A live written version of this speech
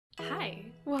Hi,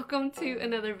 welcome to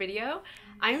another video.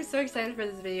 I'm so excited for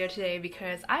this video today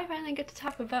because I finally get to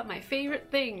talk about my favorite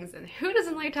things, and who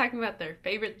doesn't like talking about their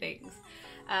favorite things?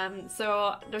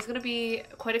 So there's going to be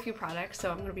quite a few products, so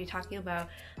I'm going to be talking about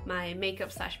my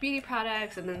makeup slash beauty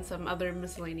products and then some other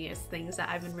miscellaneous things that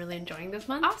I've been really enjoying this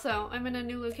month. Also, I'm in a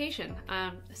new location,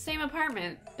 same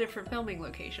apartment, different filming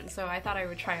location, so I thought I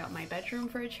would try out my bedroom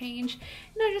for a change,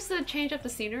 just to change up the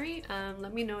scenery.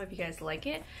 Let me know if you guys like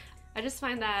it. I just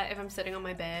find that if I'm sitting on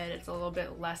my bed, it's a little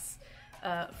bit less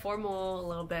formal, a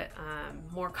little bit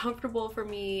more comfortable for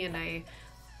me, and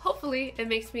hopefully it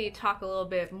makes me talk a little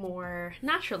bit more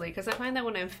naturally, because I find that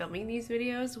when I'm filming these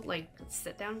videos, like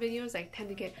sit-down videos, I tend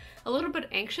to get a little bit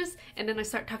anxious and then I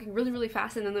start talking really, really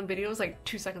fast and then the video is like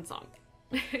 2 seconds long.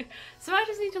 So I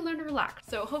just need to learn to relax.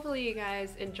 So hopefully you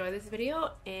guys enjoy this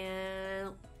video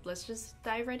and let's just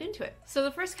dive right into it. So the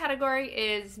first category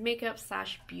is makeup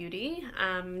slash beauty,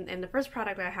 and the first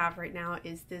product I have right now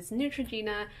is this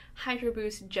Neutrogena Hydro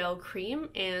Boost Gel Cream,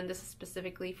 and this is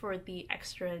specifically for the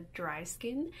extra dry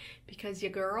skin because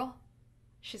your girl,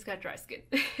 she's got dry skin,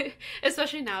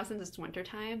 especially now since it's winter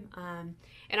time.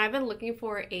 And I've been looking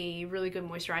for a really good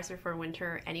moisturizer for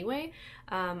winter anyway.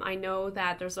 I know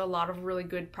that there's a lot of really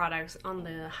good products on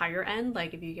the higher end,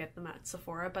 like if you get them at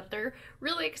Sephora, but they're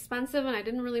really expensive and I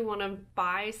didn't really want to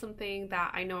buy something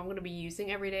that I know I'm going to be using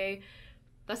every day.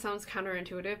 That sounds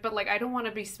counterintuitive, but like I don't want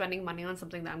to be spending money on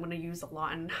something that I'm going to use a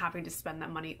lot and having to spend that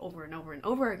money over and over and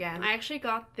over again. I actually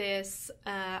got this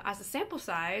as a sample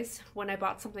size when I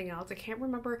bought something else. I can't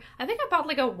remember. I think I bought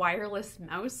like a wireless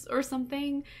mouse or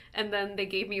something, and then they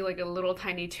gave me like a little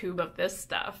tiny tube of this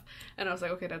stuff, and I was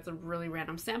like, okay, that's a really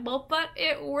random sample, but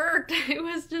it worked. It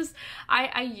was just,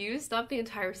 I used up the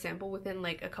entire sample within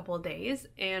like a couple of days,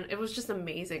 and it was just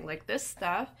amazing. Like this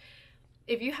stuff,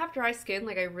 if you have dry skin,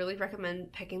 like I really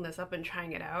recommend picking this up and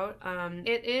trying it out.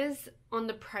 It is on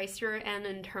the pricier end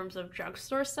in terms of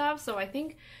drugstore stuff, so I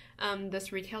think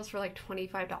this retails for like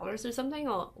 $25 or something.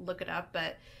 I'll look it up,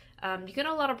 but you get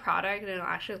a lot of product and it'll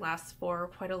actually last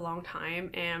for quite a long time.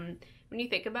 And when you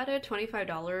think about it,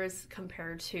 $25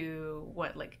 compared to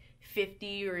what, like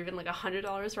 $50 or even like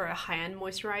 $100 for a high-end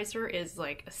moisturizer is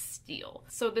like a steal.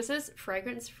 So this is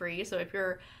fragrance free, so if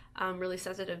you're really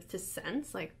sensitive to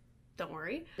scents, like don't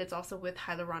worry. It's also with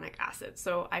hyaluronic acid.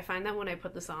 So I find that when I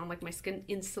put this on, like my skin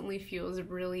instantly feels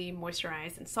really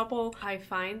moisturized and supple. I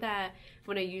find that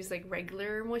when I use like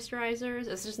regular moisturizers,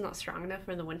 it's just not strong enough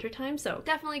for the winter time. So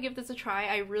definitely give this a try.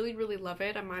 I really, really love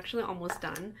it. I'm actually almost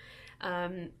done.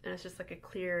 And it's just like a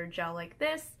clear gel like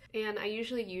this. And I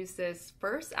usually use this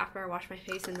first after I wash my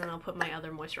face, and then I'll put my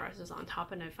other moisturizers on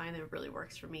top, and I find that it really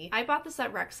works for me. I bought this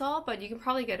at Rexall, but you can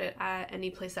probably get it at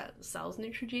any place that sells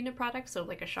Neutrogena products, so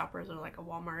like a Shoppers or like a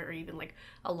Walmart or even like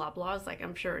a Loblaws, like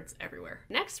I'm sure it's everywhere.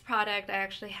 Next product I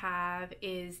actually have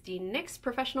is the NYX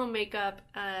Professional Makeup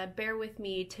Bear With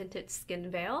Me Tinted Skin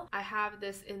Veil. I have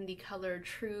this in the color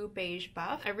True Beige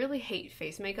Buff. I really hate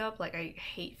face makeup, like I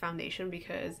hate foundation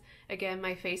because again,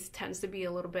 my face tends to be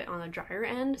a little bit on the drier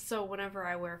end. So whenever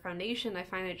I wear foundation, I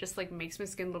find it just like makes my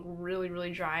skin look really,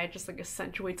 really dry. It just like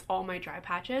accentuates all my dry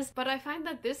patches. But I find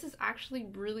that this is actually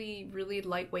really, really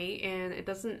lightweight and it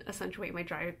doesn't accentuate my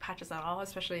dry patches at all,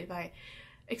 especially if I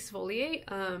exfoliate.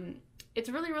 It's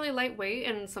really, really lightweight,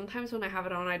 and sometimes when I have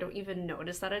it on, I don't even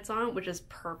notice that it's on, which is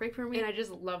perfect for me, and I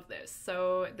just love this.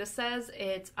 So this says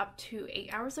it's up to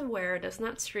 8 hours of wear, does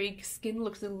not streak, skin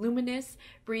looks luminous,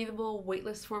 breathable,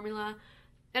 weightless formula,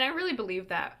 and I really believe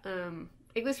that.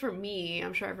 At least for me,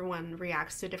 I'm sure everyone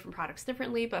reacts to different products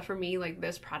differently, but for me, like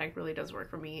this product really does work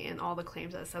for me, and all the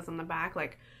claims that it says on the back,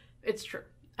 like it's true.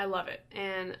 I love it.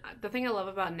 And the thing I love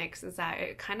about NYX is that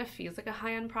it kind of feels like a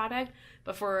high-end product,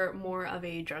 but for more of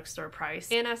a drugstore price.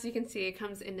 And as you can see, it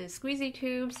comes in a squeezy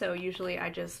tube, so usually I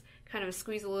just kind of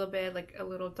squeeze a little bit, like a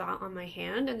little dot on my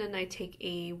hand, and then I take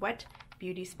a wet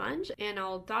beauty sponge and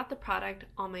I'll dot the product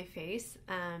on my face,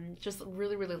 just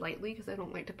really, really lightly because I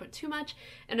don't like to put too much,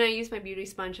 and then I use my beauty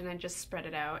sponge and I just spread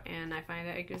it out, and I find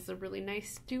that it gives a really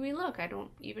nice dewy look. I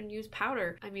don't even use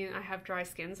powder. I mean, I have dry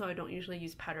skin, so I don't usually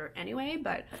use powder anyway,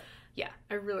 but yeah,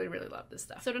 I really, really love this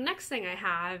stuff. So the next thing I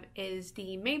have is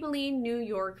the Maybelline New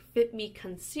York Fit Me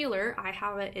Concealer. I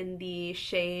have it in the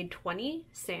shade 20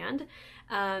 Sand.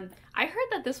 I heard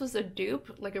that this was a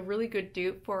dupe, like a really good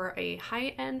dupe for a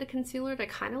high-end concealer that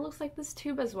kind of looks like this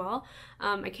tube as well.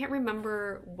 I can't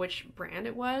remember which brand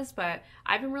it was, but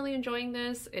I've been really enjoying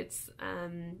this. It's,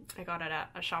 I got it at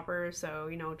a Shoppers, so,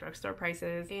 you know, drugstore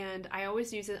prices, and I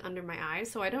always use it under my eyes,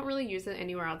 so I don't really use it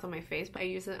anywhere else on my face, but I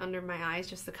use it under my eyes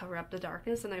just to cover up the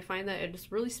darkness, and I find that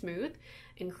it's really smooth,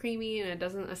 and creamy, and it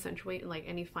doesn't accentuate like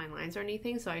any fine lines or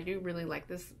anything, so I do really like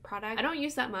this product. I don't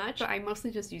use that much, but I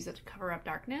mostly just use it to cover up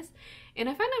darkness, and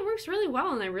I find it works really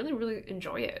well, and I really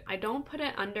enjoy it. I don't put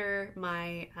it under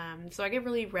my, so I get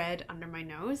really red under my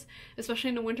nose, especially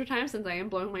in the wintertime since I am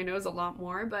blowing my nose a lot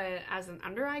more, but as an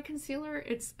under eye concealer,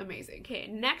 it's amazing. Okay,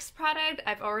 next product,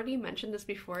 I've already mentioned this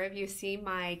before if you see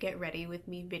my Get Ready With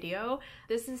Me video.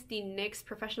 This is the NYX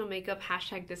Professional Makeup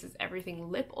 #This Is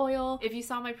Everything Lip Oil. If you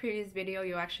saw my previous video,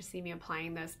 you'll actually see me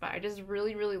applying this, but I just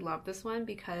really love this one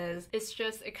because it's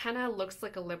just, it kind of looks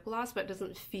like a lip gloss, but it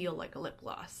doesn't feel like a lip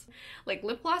gloss. Like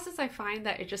lip glosses, I find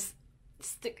that it just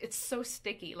it's so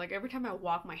sticky. Like every time I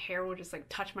walk, my hair will just like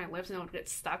touch my lips and it'll get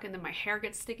stuck, and then my hair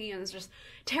gets sticky, and it's just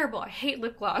terrible. I hate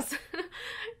lip gloss.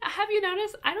 Have you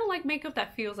noticed? I don't like makeup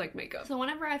that feels like makeup. So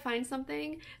whenever I find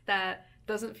something that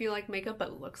doesn't feel like makeup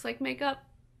but looks like makeup,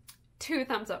 2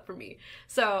 thumbs up for me.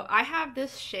 So I have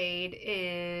this shade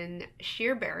in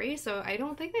Sheer Berry. So I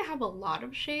don't think they have a lot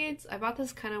of shades. I bought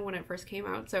this kind of when it first came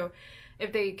out, so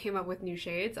if they came up with new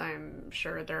shades, I'm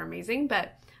sure they're amazing.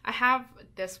 But I have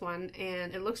this one,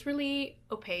 and it looks really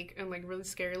opaque and like really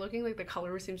scary looking. Like the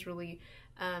color seems really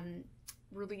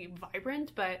really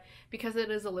vibrant, but because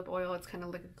it is a lip oil, it's kind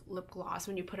of like a lip gloss.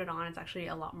 When you put it on, it's actually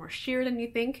a lot more sheer than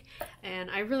you think, and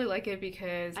I really like it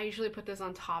because I usually put this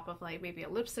on top of like maybe a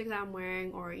lipstick that I'm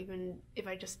wearing, or even if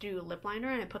I just do a lip liner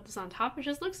and I put this on top, it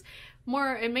just looks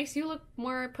more, it makes you look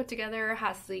more put together. It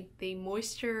has the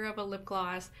moisture of a lip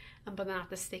gloss, but not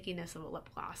the stickiness of a lip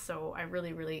gloss. So I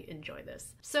really enjoy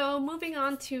this. So moving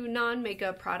on to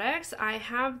non-makeup products, I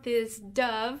have this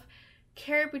Dove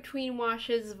Care Between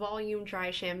Washes Volume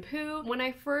Dry Shampoo. When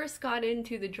I first got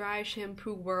into the dry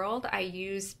shampoo world, I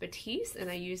used Batiste,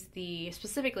 and I used the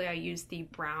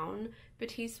brown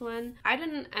Batiste one. I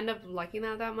didn't end up liking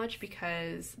that much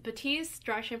because Batiste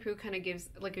dry shampoo kind of gives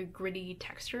like a gritty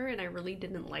texture, and I really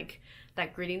didn't like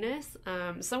that grittiness.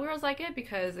 Some girls like it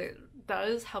because it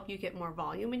does help you get more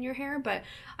volume in your hair, but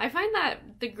I find that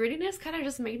the grittiness kind of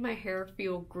just made my hair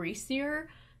feel greasier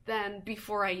than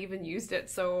before I even used it,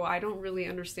 so I don't really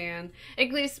understand.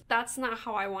 At least that's not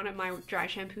how I wanted my dry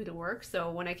shampoo to work.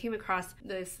 So when I came across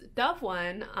this Dove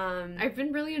one, I've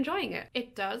been really enjoying it.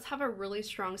 It does have a really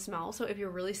strong smell, so if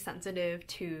you're really sensitive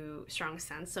to strong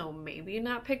scents, so maybe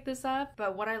not pick this up.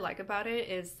 But what I like about it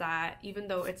is that even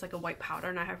though it's like a white powder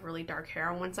and I have really dark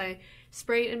hair, once I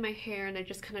spray it in my hair and I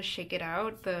just kind of shake it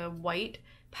out, the white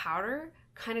powder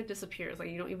kind of disappears. Like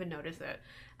you don't even notice it.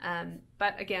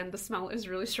 But again, the smell is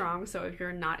really strong, so if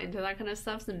you're not into that kind of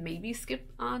stuff, then maybe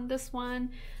skip on this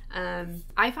one.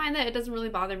 I find that it doesn't really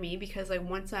bother me because like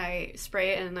once I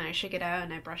spray it and then I shake it out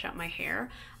and I brush out my hair,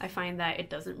 I find that it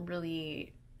doesn't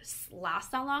really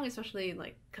last that long, especially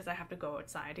like because I have to go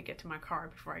outside to get to my car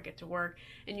before I get to work,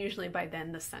 and usually by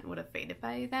then the scent would have faded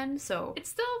by then, so it's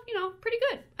still, you know, pretty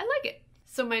good. I like it.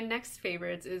 So my next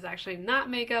favorites is actually not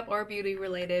makeup or beauty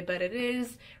related, but it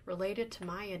is related to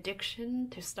my addiction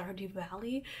to Stardew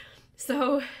Valley.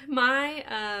 So my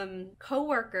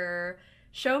coworker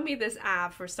showed me this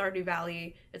app for Stardew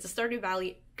Valley. It's a Stardew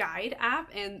Valley guide app,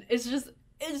 and it's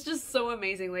just so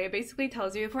amazing. Like it basically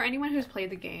tells you, for anyone who's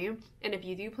played the game, and if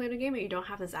you do play the game and you don't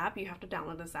have this app, you have to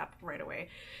download this app right away.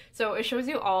 So it shows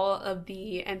you all of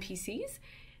the NPCs,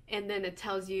 and then it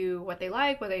tells you what they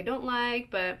like, what they don't like,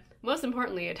 but most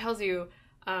importantly, it tells you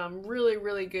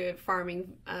really good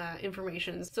farming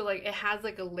information. So like it has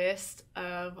like a list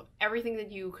of everything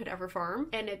that you could ever farm,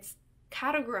 and it's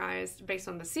categorized based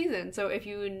on the season. So if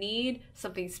you need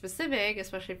something specific,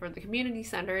 especially for the community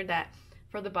center, that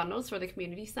for the bundles for the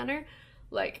community center,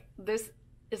 like this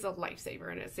is a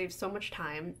lifesaver, and it saves so much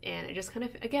time, and it just kind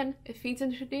of, again, it feeds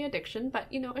into the addiction,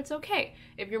 but you know, it's okay.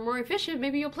 If you're more efficient,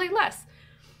 maybe you'll play less.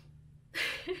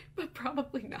 But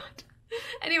probably not.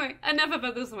 Anyway, enough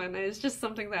about this one. It's just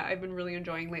something that I've been really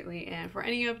enjoying lately, and for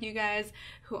any of you guys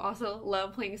who also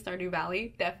love playing Stardew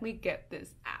Valley, definitely get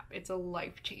this app. It's a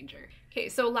life changer. Okay,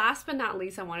 so last but not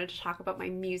least, I wanted to talk about my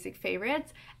music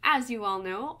favorites. As you all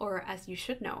know, or as you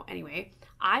should know anyway,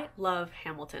 I love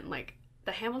Hamilton. Like,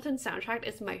 the Hamilton soundtrack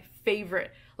is my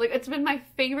favorite. Like, it's been my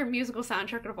favorite musical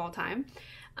soundtrack of all time.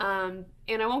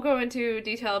 And I won't go into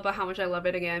detail about how much I love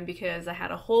it again, because I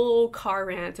had a whole car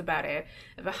rant about it,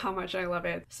 about how much I love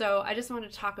it. So I just want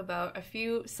to talk about a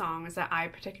few songs that I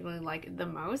particularly like the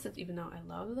most, even though I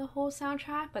love the whole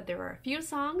soundtrack, but there are a few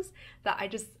songs that I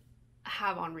just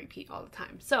have on repeat all the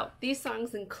time. So these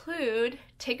songs include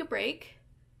Take a Break,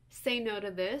 Say No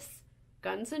to This,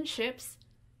 Guns and Ships,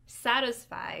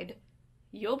 Satisfied,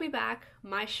 You'll Be Back,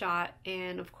 My Shot,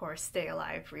 and of course Stay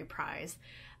Alive Reprise.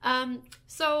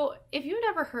 So if you've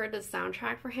never heard the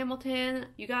soundtrack for Hamilton,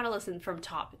 you gotta listen from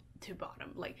top to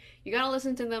bottom. Like, you gotta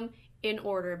listen to them in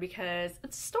order because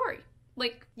it's a story.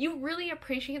 Like, you really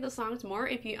appreciate the songs more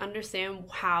if you understand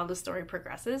how the story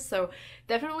progresses. So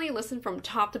definitely listen from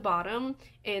top to bottom,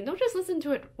 and don't just listen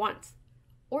to it once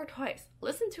or twice.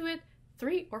 Listen to it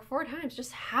 3 or 4 times.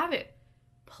 Just have it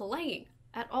playing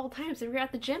at all times. If you're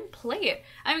at the gym, play it.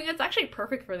 I mean, it's actually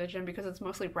perfect for the gym because it's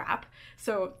mostly rap,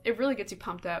 so it really gets you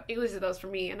pumped up. At least it does for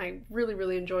me, and I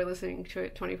really enjoy listening to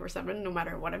it 24/7 no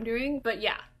matter what I'm doing. But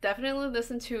yeah, definitely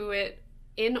listen to it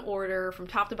in order from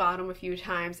top to bottom a few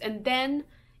times, and then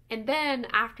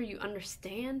after you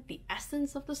understand the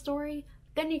essence of the story,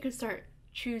 then you can start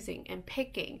choosing and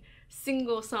picking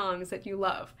single songs that you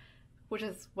love, which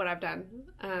is what I've done.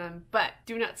 But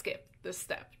do not skip this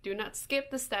step. Do not skip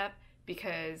the step,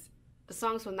 because the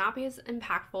songs will not be as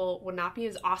impactful, will not be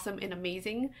as awesome and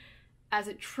amazing as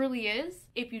it truly is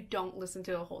if you don't listen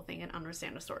to the whole thing and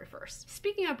understand the story first.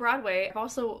 Speaking of Broadway, I've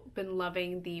also been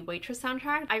loving the Waitress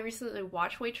soundtrack. I recently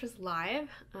watched Waitress live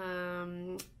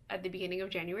at the beginning of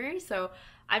January, so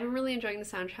I've been really enjoying the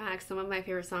soundtrack. Some of my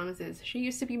favorite songs is She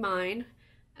Used to Be Mine,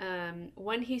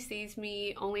 When He Sees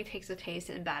Me, Only Takes a Taste,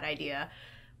 and Bad Idea.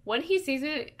 When He Sees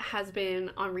It has been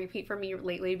on repeat for me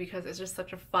lately because it's just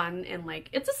such a fun and, like,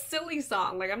 it's a silly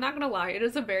song. Like, I'm not gonna lie, it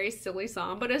is a very silly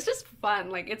song, but it's just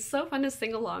fun. Like, it's so fun to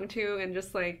sing along to, and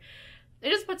just, like, it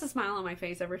just puts a smile on my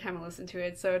face every time I listen to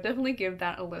it. So definitely give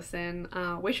that a listen.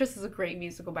 Waitress is a great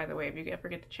musical, by the way, if you ever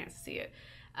get the chance to see it.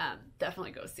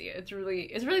 Definitely go see it. It's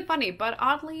really funny, but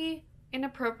oddly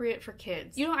inappropriate for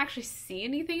kids. You don't actually see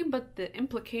anything, but the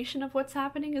implication of what's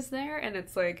happening is there, and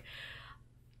it's like,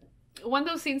 when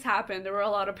those scenes happened, there were a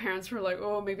lot of parents who were like,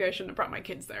 oh, maybe I shouldn't have brought my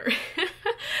kids there.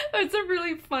 It's a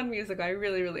really fun musical. I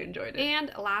really enjoyed it. And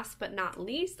last but not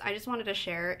least, I just wanted to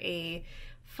share a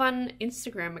fun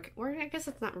Instagram, or I guess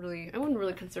it's not really, I wouldn't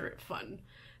really consider it fun,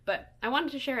 but I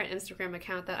wanted to share an Instagram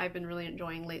account that I've been really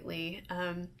enjoying lately.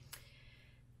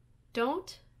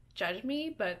 Don't judge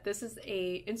me, but this is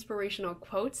a inspirational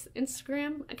quotes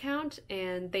Instagram account,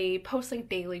 and they post like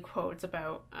daily quotes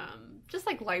about just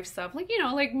like life stuff, like, you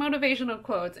know, like motivational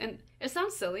quotes. And it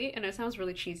sounds silly and it sounds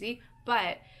really cheesy,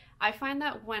 but I find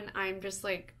that when I'm just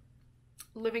like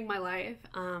living my life,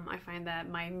 I find that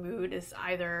my mood is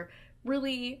either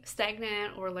really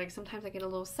stagnant or like sometimes I get a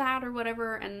little sad or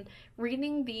whatever, and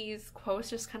reading these quotes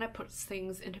just kind of puts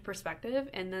things into perspective,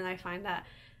 and then I find that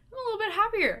I'm a little bit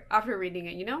happier after reading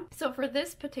it, you know? So for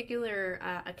this particular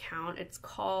account, it's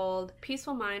called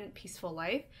Peaceful Mind, Peaceful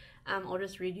Life. I'll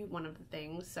just read you one of the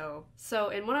things. So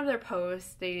in one of their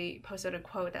posts, they posted a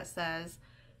quote that says,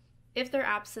 if their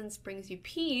absence brings you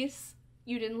peace,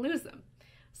 you didn't lose them.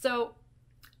 So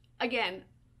again,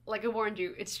 like I warned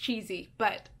you, it's cheesy,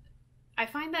 but I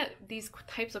find that these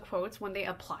types of quotes, when they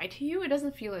apply to you, it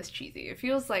doesn't feel as cheesy. It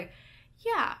feels like,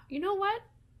 yeah, you know what?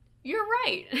 You're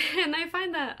right. And I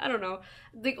find that, I don't know,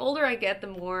 the older I get, the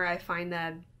more I find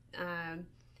that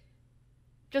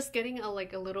just getting a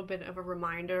little bit of a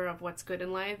reminder of what's good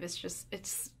in life is just,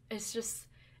 it's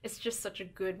just such a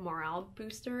good morale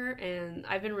booster, and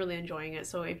I've been really enjoying it.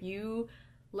 So if you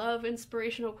love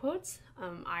inspirational quotes,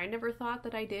 I never thought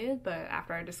that I did, but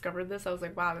after I discovered this, I was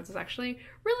like, wow, this is actually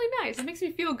really nice. It makes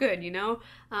me feel good, you know?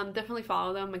 Definitely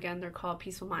follow them. Again, they're called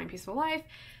Peaceful Mind, Peaceful Life,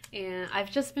 and I've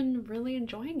just been really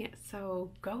enjoying it.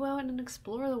 So go out and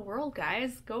explore the world,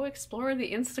 guys. Go explore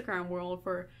the Instagram world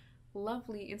for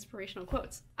lovely inspirational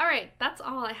quotes. All right, that's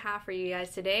all I have for you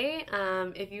guys today.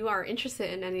 If you are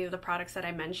interested in any of the products that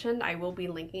I mentioned, I will be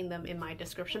linking them in my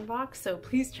description box, so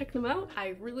please check them out.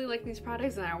 I really like these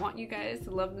products and I want you guys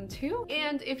to love them too.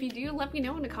 And if you do, let me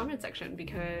know in the comment section,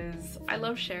 because I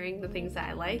love sharing the things that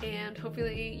I like, and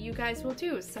hopefully you guys will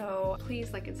too. So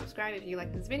please like and subscribe if you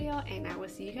like this video, and I will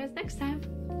see you guys next time.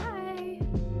 Bye!